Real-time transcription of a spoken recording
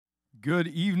Good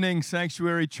evening,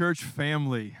 Sanctuary Church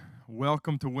family.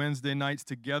 Welcome to Wednesday Nights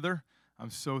Together. I'm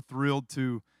so thrilled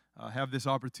to have this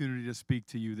opportunity to speak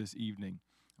to you this evening.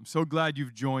 I'm so glad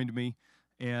you've joined me.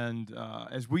 And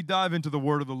as we dive into the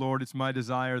Word of the Lord, it's my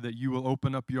desire that you will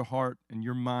open up your heart and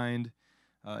your mind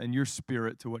and your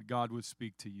spirit to what God would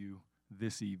speak to you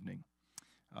this evening.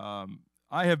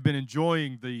 I have been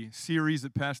enjoying the series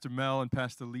that Pastor Mel and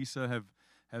Pastor Lisa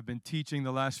have been teaching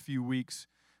the last few weeks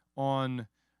on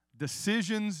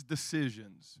decisions,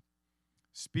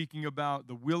 speaking about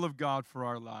the will of God for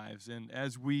our lives. And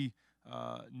as we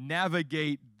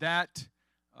navigate that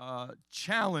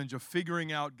challenge of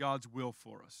figuring out God's will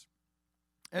for us.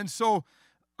 And so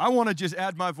I want to just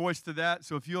add my voice to that.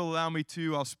 So if you'll allow me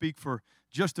to, I'll speak for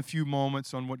just a few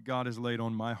moments on what God has laid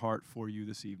on my heart for you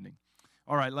this evening.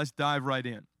 All right, let's dive right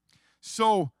in.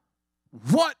 So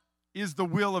what is the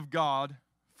will of God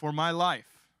for my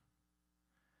life?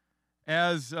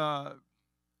 As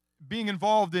being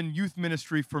involved in youth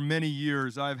ministry for many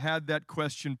years, I've had that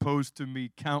question posed to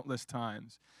me countless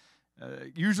times.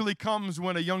 It usually comes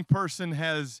when a young person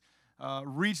has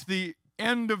reached the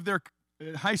end of their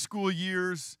high school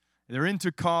years, they're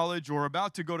into college or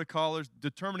about to go to college,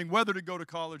 determining whether to go to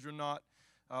college or not.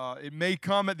 It may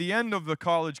come at the end of the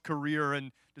college career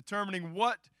and determining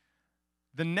what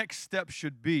the next step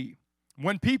should be.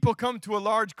 When people come to a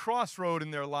large crossroad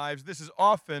in their lives, this is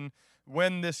often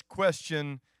when this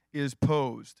question is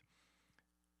posed.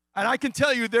 And I can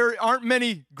tell you there aren't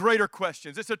many greater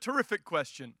questions. It's a terrific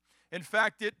question. In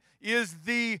fact, it is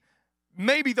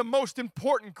maybe the most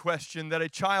important question that a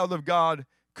child of God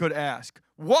could ask.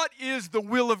 What is the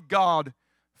will of God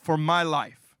for my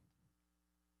life?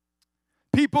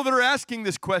 People that are asking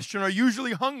this question are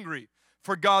usually hungry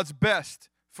for God's best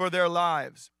for their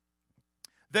lives.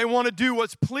 They want to do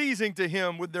what's pleasing to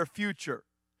Him with their future.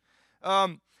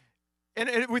 And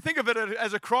if we think of it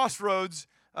as a crossroads,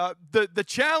 the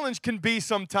challenge can be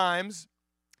sometimes.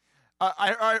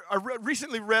 I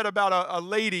recently read about a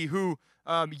lady who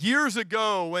years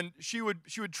ago, when she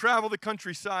would travel the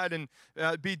countryside and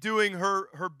be doing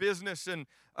her business, and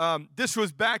this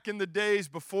was back in the days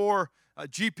before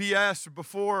GPS,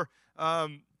 before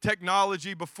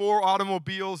technology, before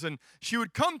automobiles, and she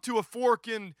would come to a fork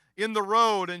in the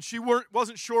road, and she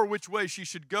wasn't sure which way she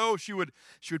should go. She would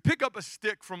pick up a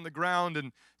stick from the ground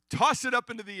and toss it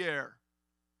up into the air.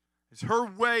 It's her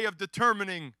way of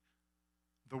determining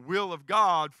the will of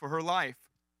God for her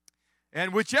life.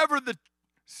 And whichever the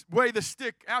way the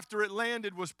stick after it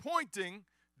landed was pointing,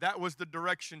 that was the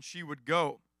direction she would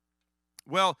go.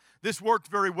 Well, this worked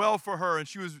very well for her, and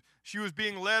she was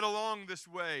being led along this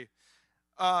way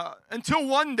until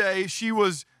one day she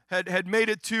had made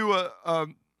it to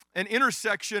an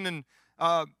intersection, and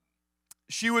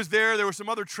she was there. There were some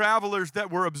other travelers that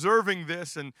were observing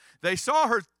this, and they saw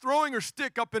her throwing her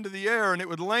stick up into the air, and it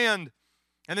would land,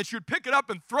 and then she would pick it up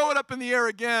and throw it up in the air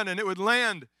again, and it would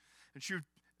land. And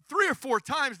 3 or 4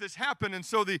 times this happened, and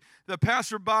so the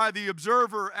passerby, the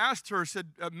observer, asked her,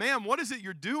 said, "Ma'am, what is it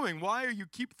you're doing? Why are you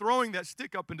keep throwing that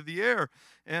stick up into the air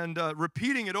and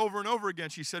repeating it over and over again?"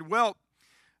 She said, "Well,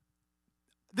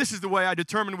 this is the way I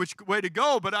determined which way to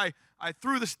go, but I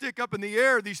threw the stick up in the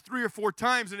air these 3 or 4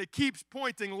 times, and it keeps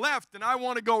pointing left, and I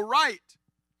want to go right."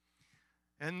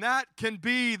 And that can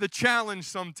be the challenge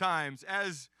sometimes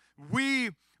as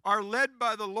we are led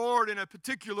by the Lord in a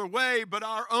particular way, but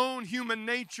our own human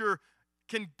nature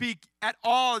can be at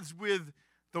odds with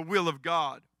the will of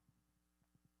God.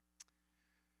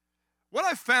 What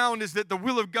I've found is that the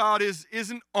will of God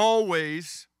isn't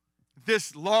always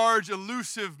this large,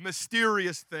 elusive,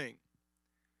 mysterious thing.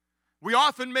 We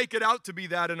often make it out to be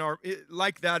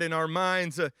like that in our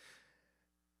minds.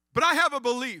 But I have a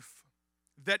belief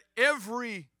that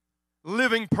every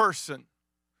living person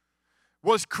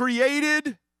was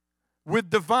created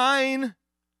with divine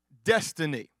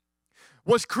destiny,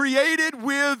 was created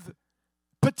with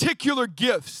particular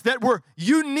gifts that were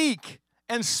unique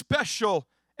and special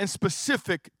and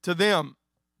specific to them.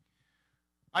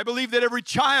 I believe that every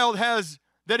child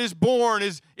that is born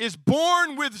is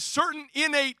born with certain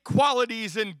innate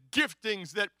qualities and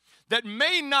giftings that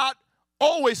may not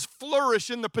always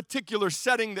flourish in the particular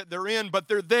setting that they're in, but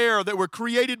they're there, that were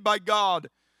created by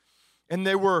God, and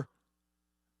they were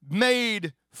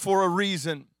made for a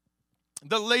reason.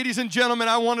 Ladies and gentlemen,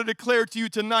 I want to declare to you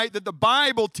tonight that the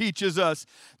Bible teaches us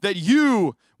that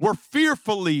you were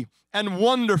fearfully and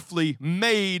wonderfully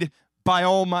made by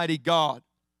Almighty God.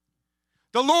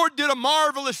 The Lord did a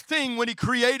marvelous thing when He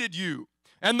created you.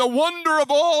 And the wonder of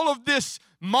all of this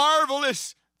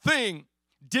marvelous thing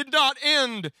did not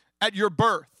end at your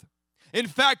birth. In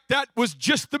fact, that was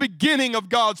just the beginning of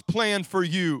God's plan for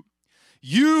you.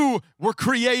 You were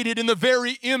created in the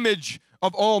very image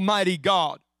of Almighty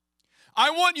God.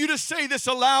 I want you to say this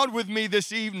aloud with me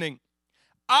this evening.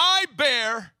 I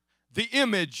bear the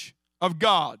image of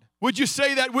God. Would you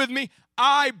say that with me?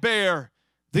 I bear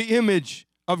the image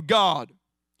of God.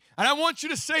 And I want you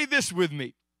to say this with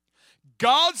me.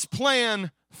 God's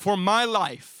plan for my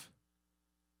life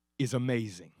is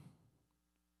amazing.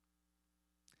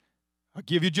 I'll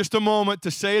give you just a moment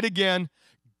to say it again.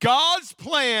 God's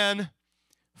plan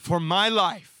for my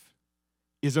life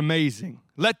is amazing.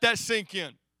 Let that sink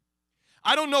in.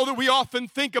 I don't know that we often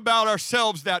think about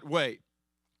ourselves that way.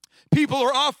 People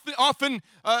are often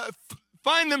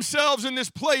find themselves in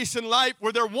this place in life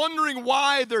where they're wondering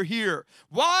why they're here.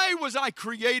 Why was I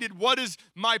created? What is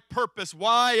my purpose?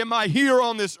 Why am I here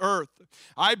on this earth?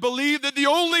 I believe that the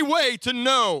only way to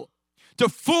know, to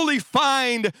fully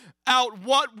find out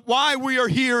why we are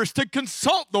here is to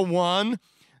consult the one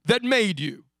that made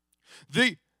you.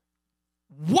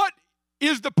 What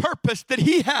is the purpose that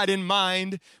he had in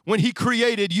mind when he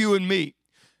created you and me?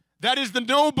 That is the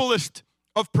noblest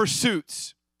of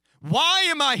pursuits. Why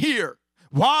am I here?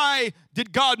 Why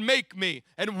did God make me?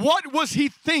 And what was he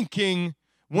thinking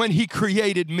when he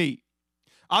created me?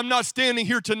 I'm not standing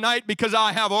here tonight because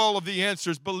I have all of the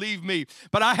answers, believe me.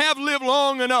 But I have lived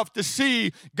long enough to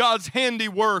see God's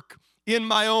handiwork in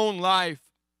my own life.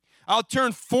 I'll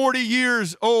turn 40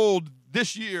 years old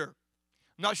this year.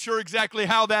 I'm not sure exactly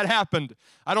how that happened.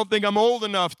 I don't think I'm old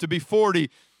enough to be 40.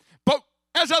 But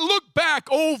as I look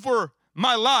back over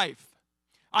my life,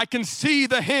 I can see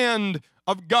the hand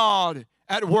of God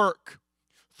at work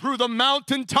through the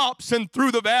mountaintops and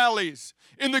through the valleys,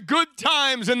 in the good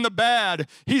times and the bad.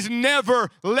 He's never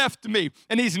left me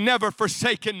and he's never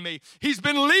forsaken me. He's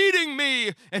been leading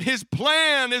me and his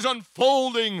plan is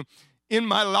unfolding in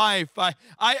my life.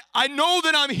 I know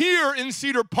that I'm here in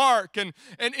Cedar Park and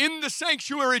in the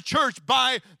sanctuary church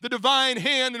by the divine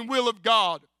hand and will of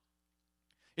God.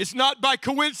 It's not by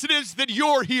coincidence that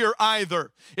you're here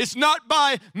either. It's not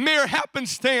by mere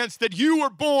happenstance that you were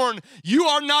born. You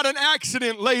are not an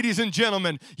accident, ladies and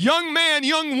gentlemen. Young man,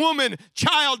 young woman,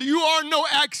 child, you are no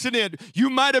accident. You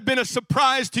might have been a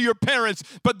surprise to your parents,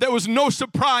 but there was no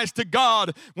surprise to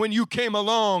God when you came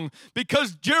along.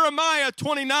 Because Jeremiah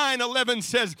 29:11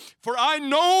 says, "For I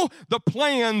know the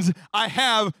plans I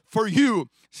have for you,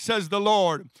 says the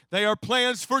Lord. They are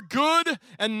plans for good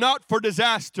and not for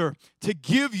disaster, to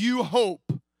give you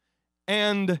hope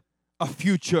and a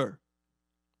future."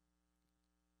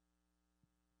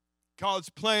 God's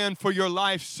plan for your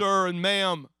life, sir and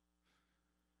ma'am,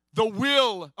 the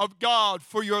will of God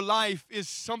for your life is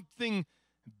something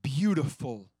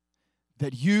beautiful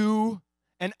that you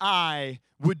and I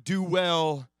would do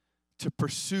well to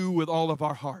pursue with all of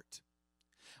our heart.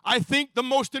 I think the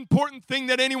most important thing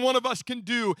that any one of us can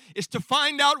do is to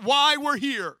find out why we're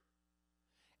here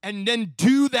and then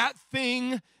do that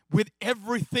thing with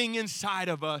everything inside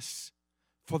of us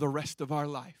for the rest of our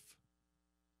life.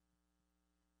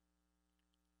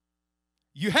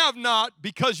 You have not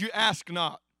because you ask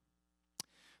not.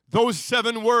 Those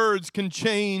 7 words can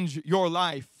change your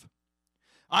life.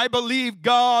 I believe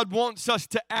God wants us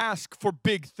to ask for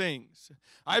big things.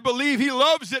 I believe he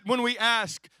loves it when we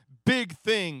ask big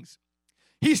things.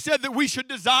 He said that we should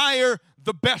desire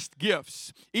the best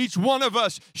gifts. Each one of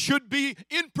us should be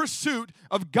in pursuit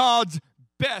of God's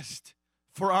best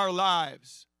for our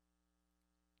lives.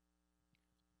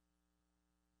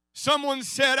 Someone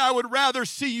said, "I would rather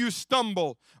see you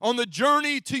stumble on the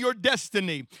journey to your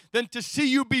destiny than to see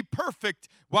you be perfect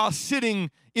while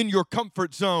sitting in your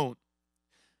comfort zone."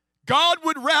 God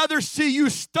would rather see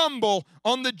you stumble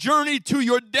on the journey to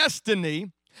your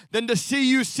destiny than to see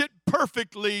you sit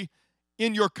perfectly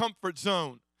in your comfort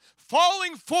zone.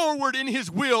 Falling forward in his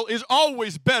will is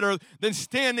always better than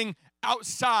standing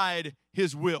outside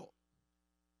his will.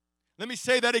 Let me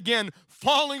say that again.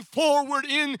 Falling forward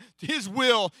in his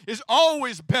will is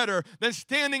always better than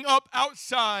standing up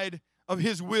outside of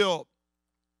his will.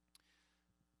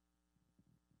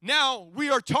 Now we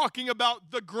are talking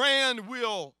about the grand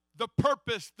will, the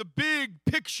purpose, the big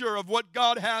picture of what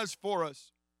God has for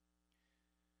us.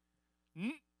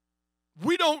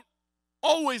 We don't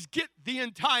always get the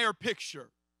entire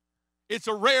picture. It's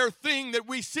a rare thing that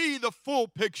we see the full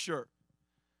picture.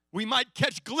 We might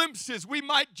catch glimpses. We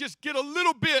might just get a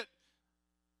little bit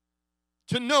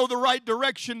to know the right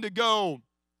direction to go,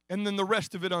 and then the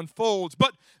rest of it unfolds.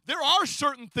 But there are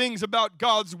certain things about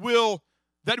God's will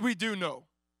that we do know.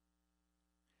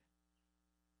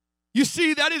 You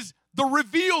see, that is the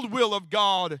revealed will of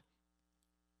God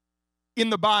in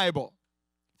the Bible.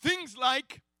 Things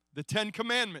like the 10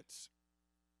 Commandments.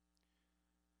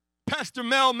 Pastor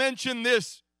Mel mentioned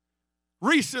this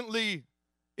recently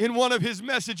in one of his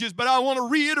messages, but I want to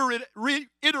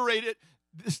reiterate it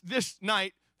this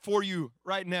night for you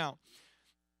right now.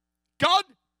 God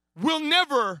will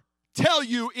never tell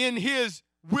you in his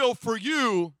will for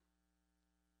you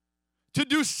to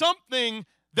do something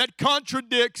that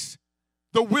contradicts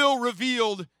the will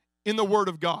revealed in the Word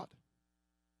of God.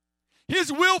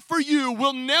 His will for you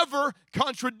will never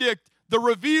contradict the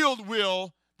revealed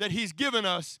will that he's given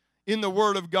us in the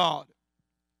Word of God.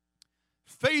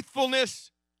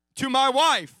 Faithfulness to my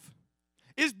wife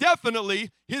is definitely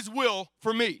his will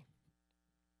for me.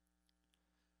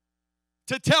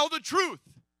 To tell the truth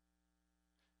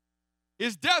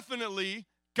is definitely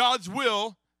God's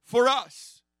will for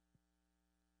us.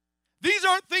 These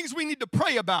aren't things we need to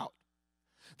pray about.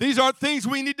 These aren't things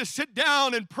we need to sit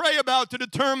down and pray about to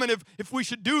determine if we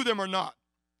should do them or not.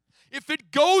 If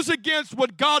it goes against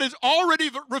what God has already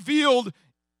revealed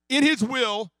in his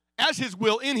will, as his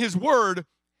will in his word,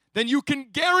 then you can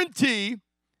guarantee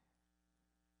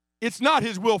it's not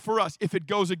his will for us if it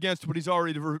goes against what he's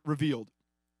already revealed.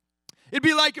 It'd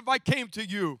be like if I came to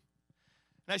you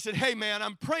and I said, hey man,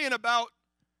 I'm praying about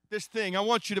this thing. I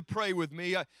want you to pray with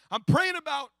me. I'm praying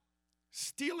about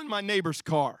stealing my neighbor's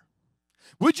car.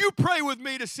 Would you pray with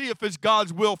me to see if it's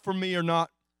God's will for me or not?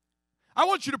 I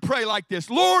want you to pray like this.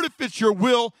 Lord, if it's your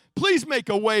will, please make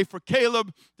a way for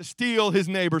Caleb to steal his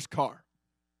neighbor's car.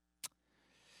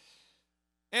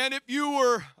 And if you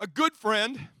were a good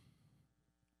friend,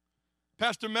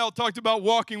 Pastor Mel talked about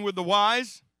walking with the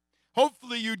wise.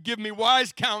 Hopefully you'd give me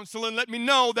wise counsel and let me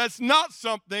know that's not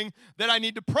something that I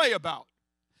need to pray about.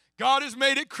 God has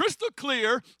made it crystal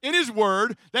clear in his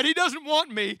word that he doesn't want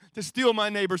me to steal my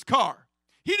neighbor's car.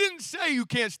 He didn't say you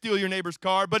can't steal your neighbor's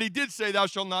car, but he did say thou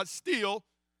shalt not steal,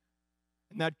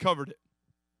 and that covered it.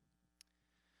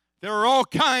 There are all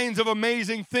kinds of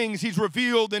amazing things he's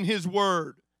revealed in his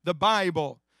word, the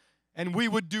Bible, and we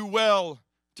would do well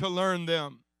to learn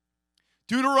them.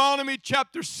 Deuteronomy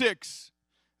chapter 6,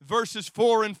 verses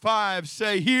 4 and 5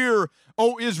 say, Hear,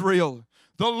 O Israel,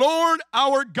 the Lord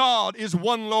our God is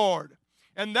one Lord,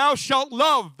 and thou shalt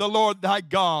love the Lord thy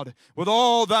God with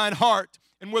all thine heart,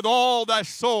 and with all thy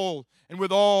soul, and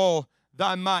with all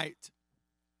thy might.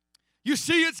 You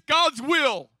see, it's God's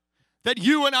will that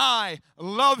you and I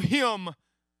love him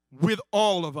with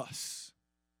all of us.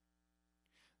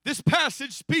 This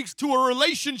passage speaks to a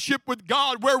relationship with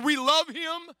God where we love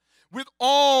him with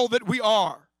all that we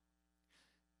are.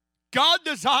 God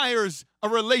desires a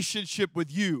relationship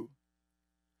with you.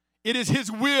 It is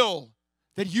his will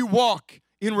that you walk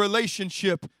in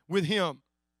relationship with him.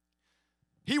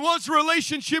 He wants a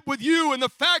relationship with you, and the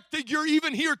fact that you're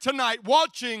even here tonight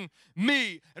watching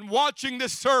me and watching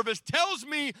this service tells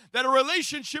me that a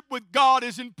relationship with God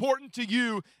is important to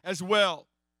you as well.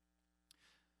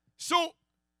 So,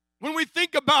 when we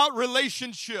think about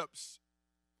relationships,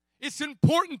 it's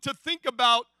important to think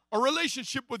about a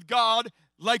relationship with God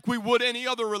like we would any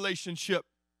other relationship.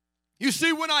 You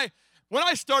see, when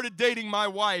I started dating my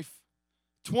wife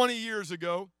 20 years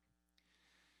ago,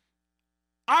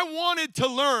 I wanted to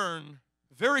learn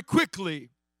very quickly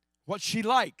what she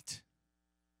liked.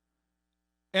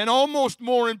 And almost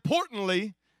more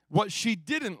importantly, what she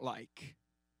didn't like.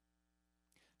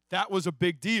 That was a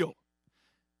big deal.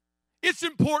 It's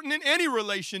important in any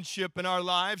relationship in our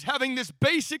lives. Having this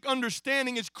basic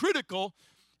understanding is critical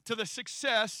to the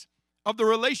success of the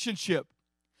relationship.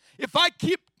 If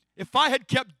I had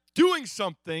kept doing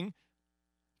something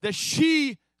that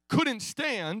she couldn't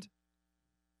stand,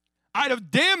 I'd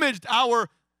have damaged our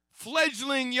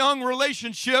fledgling young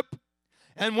relationship.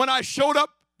 And when I showed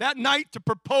up that night to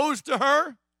propose to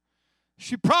her,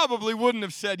 she probably wouldn't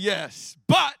have said yes.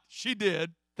 But she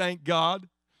did, thank God.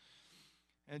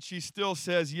 And she still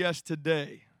says yes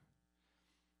today.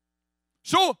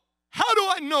 So, how do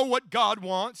I know what God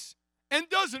wants and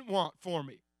doesn't want for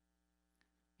me?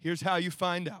 Here's how you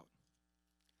find out.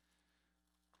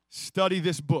 Study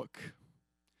this book.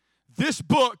 This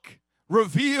book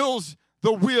reveals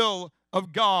the will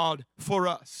of God for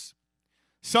us.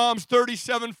 Psalms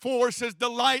 37:4 says,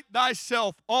 Delight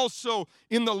thyself also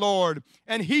in the Lord,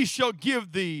 and he shall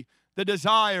give thee the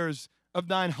desires of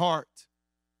thine heart.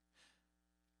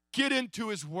 Get into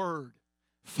his word.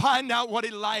 Find out what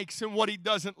he likes and what he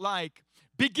doesn't like.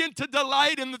 Begin to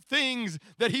delight in the things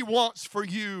that he wants for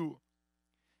you.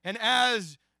 And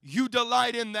as you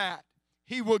delight in that,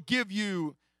 he will give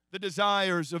you the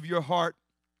desires of your heart.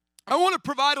 I want to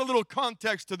provide a little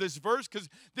context to this verse because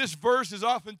this verse is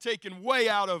often taken way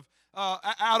out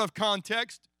of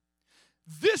context.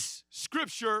 This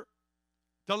scripture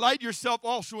Delight yourself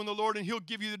also in the Lord, and He'll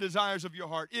give you the desires of your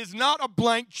heart. It is not a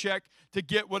blank check to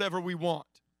get whatever we want.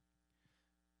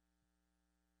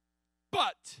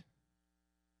 But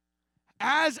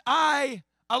as I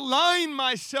align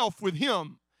myself with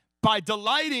Him by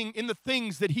delighting in the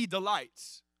things that He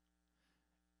delights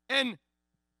and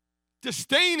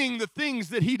disdaining the things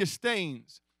that He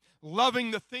disdains,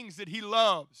 loving the things that He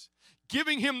loves,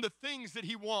 giving Him the things that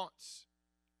He wants,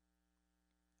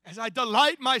 as I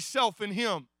delight myself in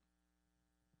Him,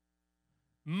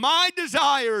 my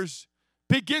desires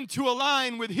begin to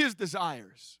align with His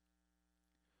desires.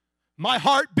 My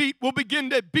heartbeat will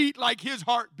begin to beat like His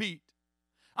heartbeat.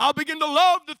 I'll begin to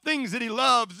love the things that He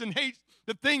loves and hate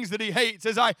the things that He hates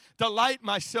as I delight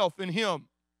myself in Him.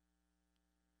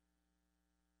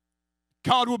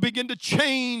 God will begin to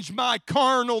change my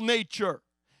carnal nature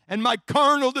and my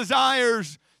carnal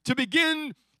desires to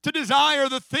begin to desire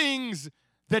the things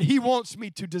that He wants me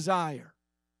to desire.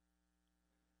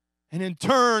 And in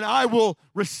turn, I will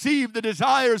receive the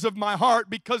desires of my heart,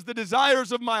 because the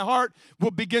desires of my heart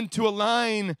will begin to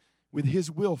align with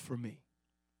His will for me.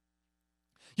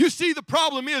 You see, the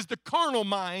problem is the carnal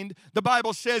mind, the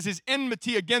Bible says, is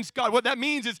enmity against God. What that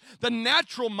means is the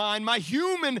natural mind, my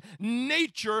human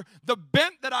nature, the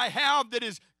bent that I have that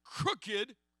is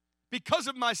crooked because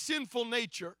of my sinful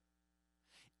nature,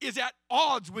 is at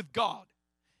odds with God.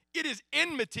 It is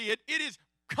enmity. It is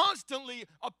constantly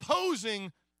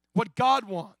opposing what God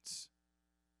wants.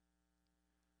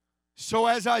 So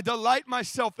as I delight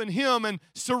myself in Him and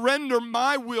surrender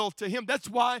my will to Him, that's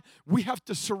why we have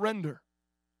to surrender.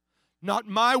 Not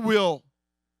my will,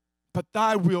 but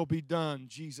Thy will be done,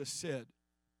 Jesus said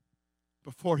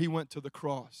before He went to the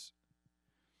cross.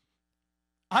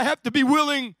 I have to be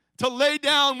willing to lay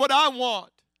down what I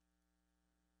want.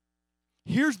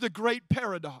 Here's the great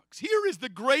paradox. Here is the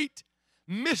great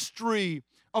mystery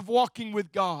of walking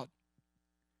with God.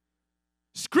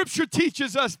 Scripture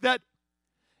teaches us that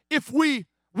if we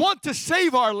want to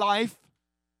save our life,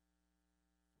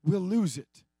 we'll lose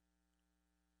it.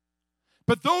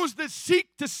 But those that seek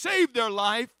to save their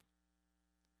life,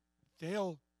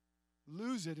 they'll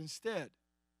lose it instead.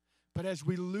 But as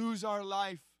we lose our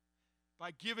life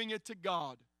by giving it to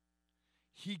God,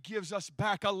 He gives us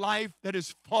back a life that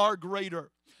is far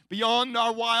greater, beyond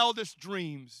our wildest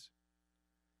dreams,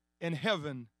 and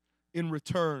heaven in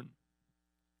return.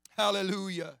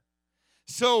 Hallelujah.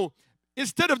 So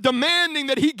instead of demanding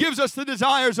that He gives us the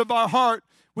desires of our heart,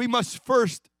 we must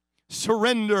first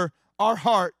surrender our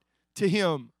heart to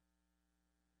Him.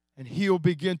 And He'll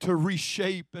begin to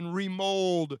reshape and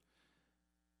remold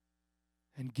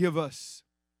and give us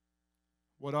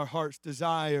what our hearts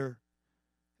desire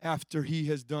after He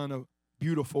has done a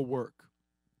beautiful work.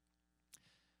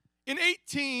 In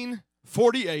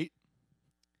 1848,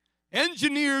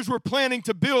 engineers were planning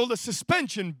to build a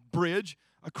suspension bridge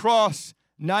across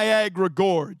Niagara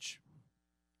Gorge.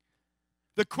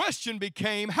 The question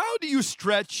became, how do you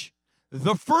stretch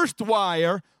the first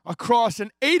wire across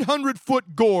an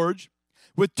 800-foot gorge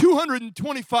with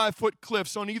 225-foot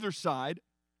cliffs on either side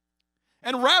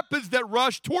and rapids that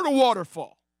rush toward a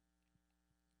waterfall?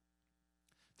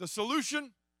 The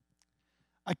solution?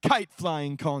 A kite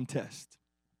flying contest.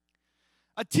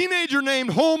 A teenager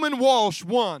named Holman Walsh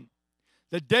won.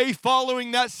 The day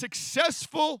following that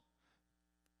successful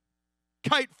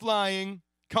kite flying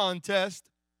contest,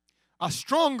 a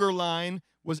stronger line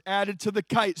was added to the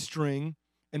kite string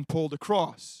and pulled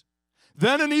across.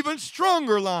 Then an even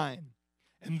stronger line,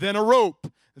 and then a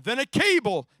rope, then a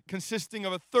cable consisting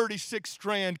of a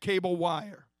 36-strand cable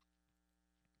wire.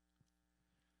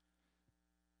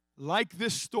 Like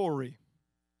this story,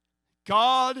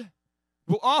 God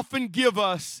will often give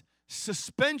us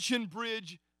suspension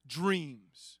bridge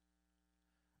dreams,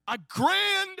 a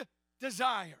grand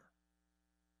desire.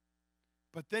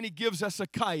 But then He gives us a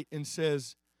kite and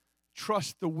says,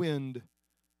 trust the wind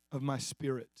of my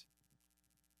Spirit.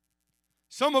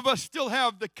 Some of us still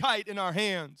have the kite in our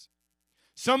hands.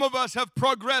 Some of us have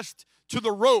progressed to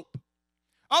the rope.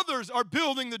 Others are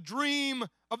building the dream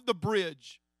of the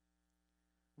bridge.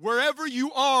 Wherever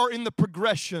you are in the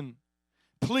progression,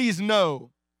 please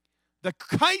know the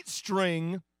kite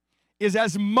string is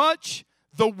as much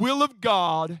the will of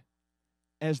God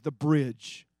as the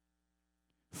bridge.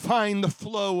 Find the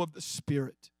flow of the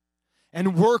Spirit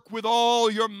and work with all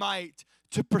your might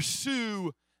to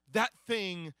pursue that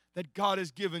thing that God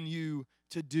has given you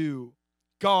to do.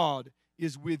 God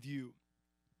is with you.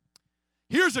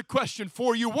 Here's a question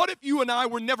for you. What if you and I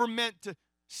were never meant to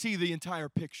see the entire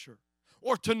picture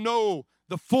or to know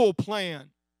the full plan?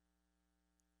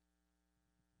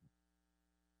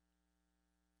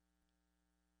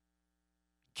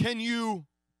 Can you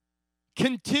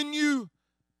continue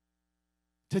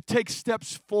to take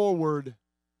steps forward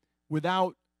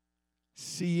without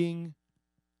seeing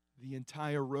the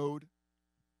entire road?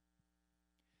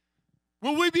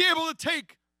 Will we be able to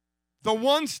take the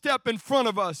one step in front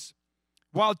of us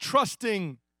while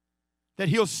trusting that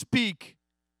He'll speak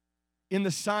in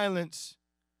the silence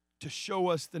to show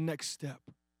us the next step?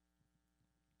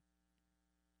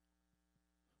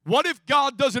 What if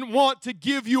God doesn't want to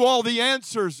give you all the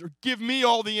answers or give me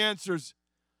all the answers,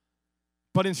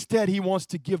 but instead He wants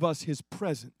to give us His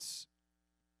presence?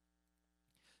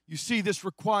 You see, this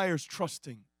requires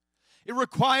trusting. It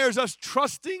requires us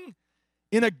trusting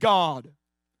in a God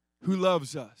who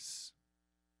loves us.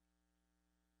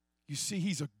 You see,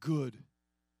 He's a good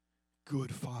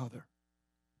Father.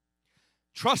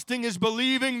 Trusting is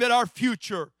believing that our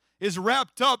future is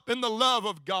wrapped up in the love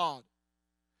of God.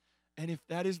 And if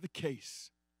that is the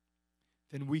case,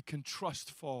 then we can trust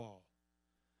fall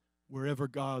wherever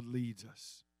God leads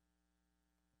us.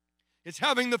 It's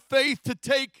having the faith to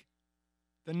take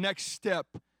the next step,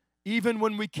 even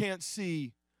when we can't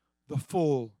see the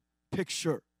full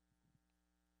picture.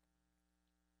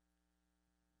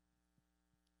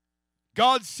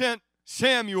 God sent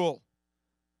Samuel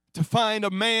to find a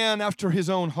man after His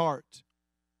own heart.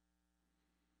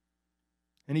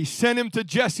 And He sent him to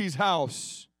Jesse's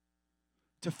house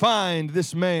to find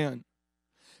this man.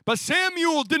 But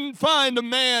Samuel didn't find a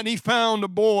man, he found a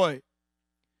boy.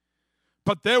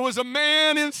 But there was a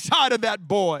man inside of that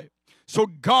boy. So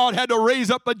God had to raise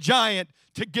up a giant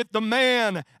to get the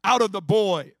man out of the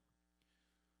boy.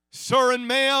 Sir and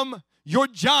ma'am, your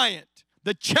giant,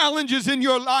 the challenges in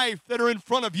your life that are in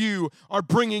front of you are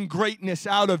bringing greatness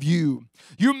out of you.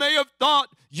 You may have thought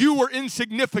you were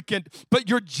insignificant, but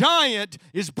your giant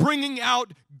is bringing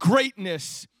out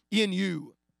greatness in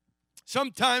you.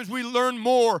 Sometimes we learn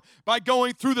more by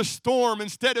going through the storm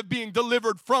instead of being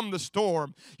delivered from the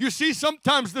storm. You see,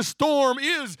 sometimes the storm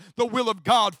is the will of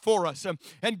God for us.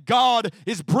 And God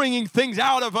is bringing things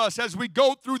out of us as we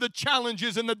go through the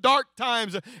challenges and the dark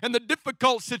times and the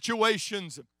difficult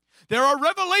situations. There are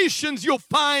revelations you'll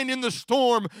find in the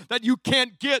storm that you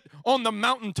can't get on the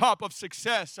mountaintop of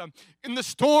success. In the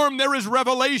storm, there is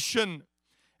revelation.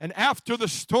 And after the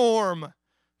storm,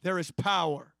 there is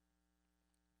power.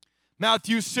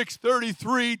 Matthew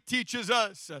 6:33 teaches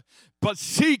us, but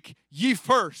seek ye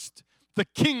first the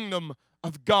kingdom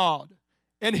of God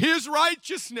and His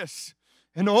righteousness,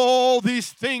 and all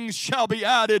these things shall be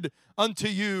added unto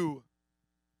you.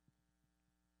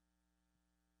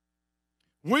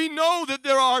 We know that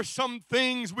there are some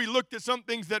things, we looked at some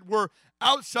things that were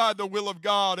outside the will of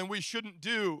God and we shouldn't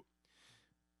do.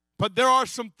 But there are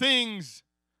some things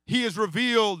He has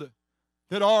revealed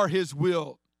that are His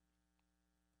will.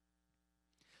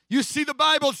 You see, the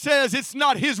Bible says it's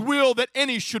not His will that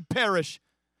any should perish,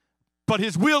 but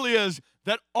His will is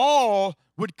that all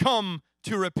would come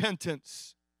to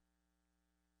repentance.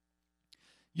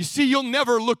 You see, you'll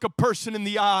never look a person in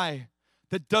the eye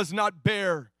that does not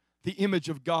bear the image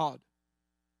of God.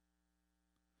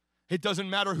 It doesn't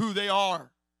matter who they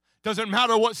are. Doesn't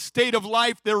matter what state of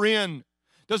life they're in.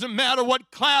 Doesn't matter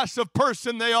what class of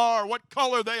person they are, what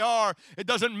color they are. It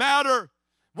doesn't matter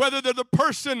whether they're the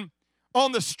person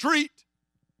on the street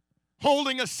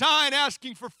holding a sign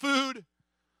asking for food,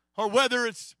 or whether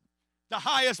it's the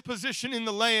highest position in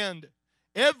the land.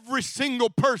 Every single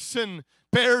person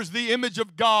bears the image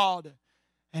of God,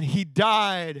 and He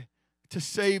died to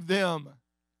save them.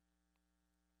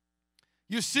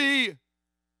 You see,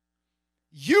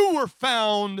 you were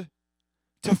found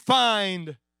to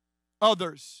find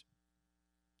others.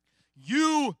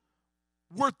 You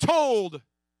were told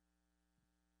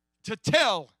to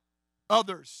tell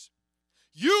others.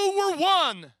 You were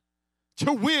one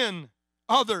to win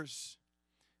others.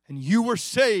 And you were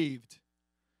saved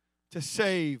to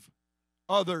save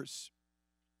others.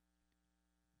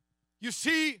 You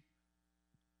see,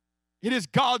 it is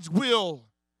God's will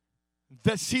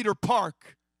that Cedar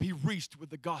Park be reached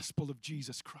with the gospel of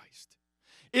Jesus Christ.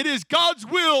 It is God's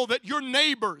will that your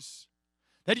neighbors,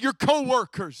 that your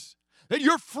co-workers, that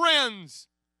your friends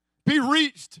be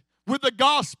reached with the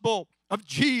gospel of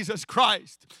Jesus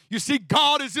Christ. You see,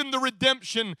 God is in the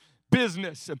redemption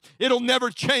business. It'll never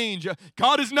change.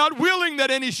 God is not willing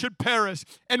that any should perish,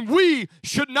 and we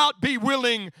should not be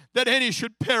willing that any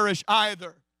should perish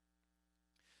either.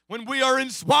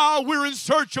 While we're in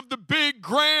search of the big,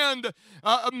 grand,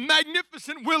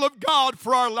 magnificent will of God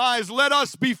for our lives, let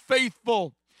us be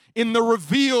faithful in the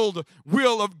revealed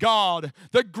will of God.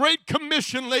 The Great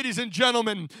Commission, ladies and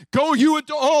gentlemen, go you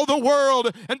into all the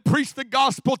world and preach the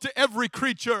gospel to every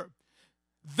creature.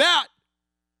 That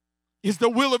is the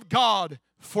will of God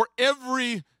for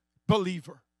every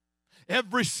believer.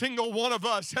 Every single one of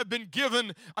us have been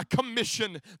given a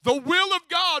commission. The will of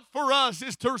God for us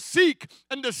is to seek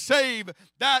and to save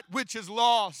that which is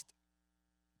lost.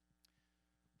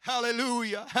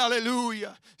 Hallelujah,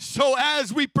 hallelujah. So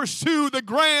as we pursue the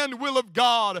grand will of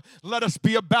God, let us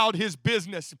be about His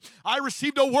business. I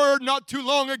received a word not too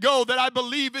long ago that I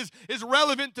believe is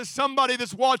relevant to somebody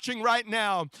that's watching right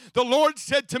now. The Lord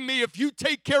said to me, if you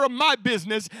take care of my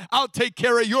business, I'll take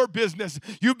care of your business.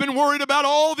 You've been worried about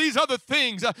all these other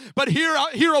things, but hear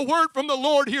a word from the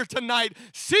Lord here tonight.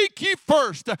 Seek ye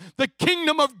first the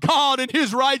kingdom of God and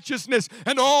His righteousness,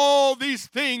 and all these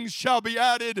things shall be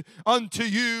added unto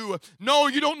you. No,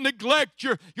 you don't neglect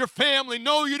your family.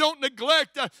 No, you don't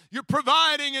neglect your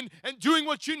providing and doing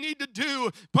what you need to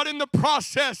do. But in the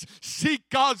process, seek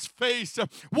God's face.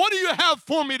 What do you have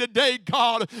for me today,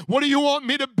 God? What do you want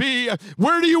me to be?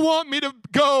 Where do you want me to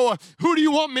go? Who do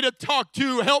you want me to talk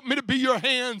to? Help me to be your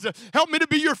hands. Help me to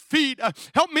be your feet.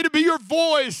 Help me to be your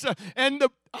voice and the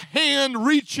hand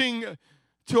reaching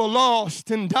to a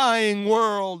lost and dying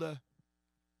world.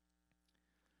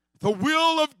 The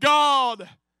will of God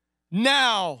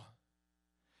now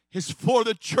is for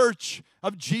the church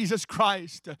of Jesus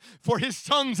Christ, for His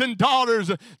sons and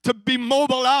daughters to be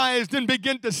mobilized and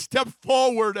begin to step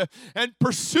forward and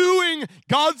pursuing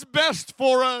God's best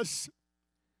for us,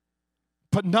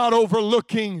 but not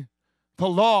overlooking the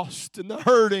lost and the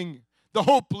hurting, the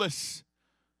hopeless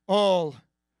all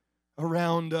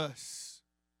around us.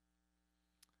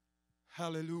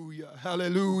 Hallelujah,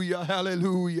 hallelujah,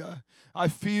 hallelujah. I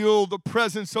feel the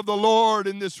presence of the Lord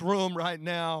in this room right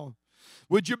now.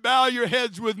 Would you bow your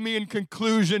heads with me in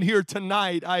conclusion here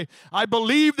tonight? I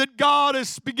believe that God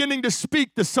is beginning to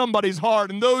speak to somebody's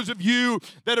heart. And those of you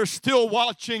that are still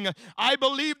watching, I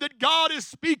believe that God is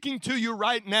speaking to you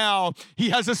right now. He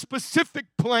has a specific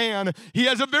plan. He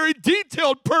has a very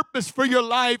detailed purpose for your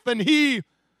life, and He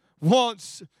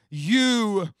wants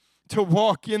you to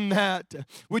walk in that.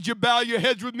 Would you bow your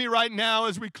heads with me right now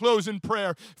as we close in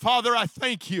prayer? Father, I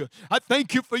thank you. I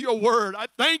thank you for your word. I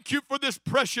thank you for this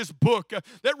precious book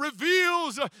that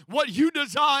reveals what you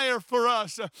desire for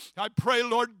us. I pray,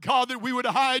 Lord God, that we would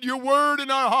hide your word in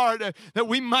our heart, that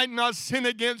we might not sin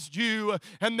against you,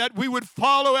 and that we would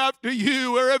follow after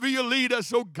you wherever you lead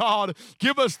us, oh God.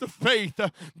 Give us the faith.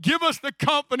 Give us the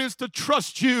confidence to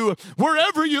trust you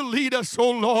wherever you lead us,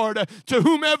 oh Lord, to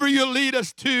whomever you lead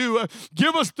us to.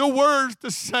 Give us the words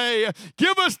to say.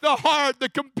 Give us the heart, the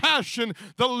compassion,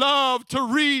 the love to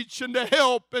reach and to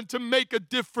help and to make a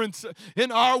difference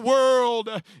in our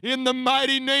world. In the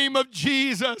mighty name of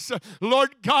Jesus.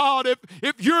 Lord God,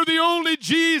 if you're the only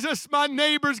Jesus my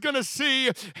neighbor's going to see,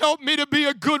 help me to be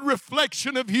a good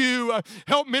reflection of you.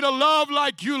 Help me to love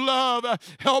like you love.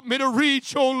 Help me to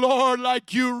reach, oh Lord,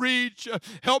 like you reach.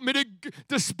 Help me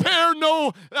to spare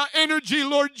no energy,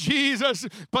 Lord Jesus,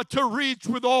 but to reach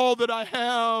with all that I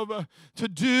have to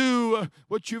do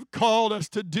what you've called us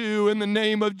to do in the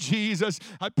name of Jesus.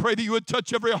 I pray that you would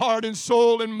touch every heart and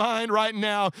soul and mind right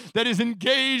now that is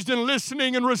engaged in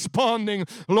listening and responding.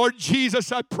 Lord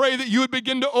Jesus, I pray that you would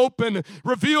begin to open,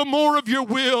 reveal more of your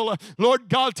will, Lord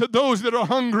God, to those that are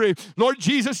hungry. Lord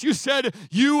Jesus, you said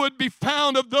you would be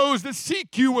found of those that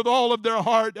seek you with all of their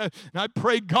heart. And I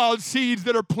pray, God, seeds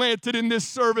that are planted in this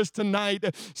service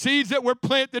tonight, seeds that were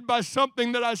planted by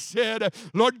something that I said,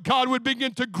 Lord God, would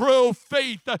begin to grow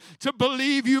faith to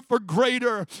believe you for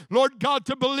greater. Lord God,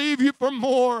 to believe you for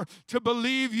more, to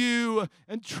believe you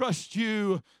and trust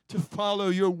you, to follow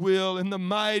your will in the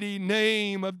mighty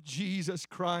name of Jesus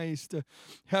Christ.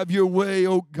 Have your way,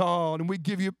 oh God, and we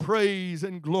give you praise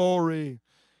and glory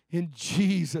in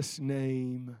Jesus'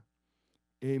 name.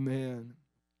 Amen.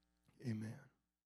 Amen.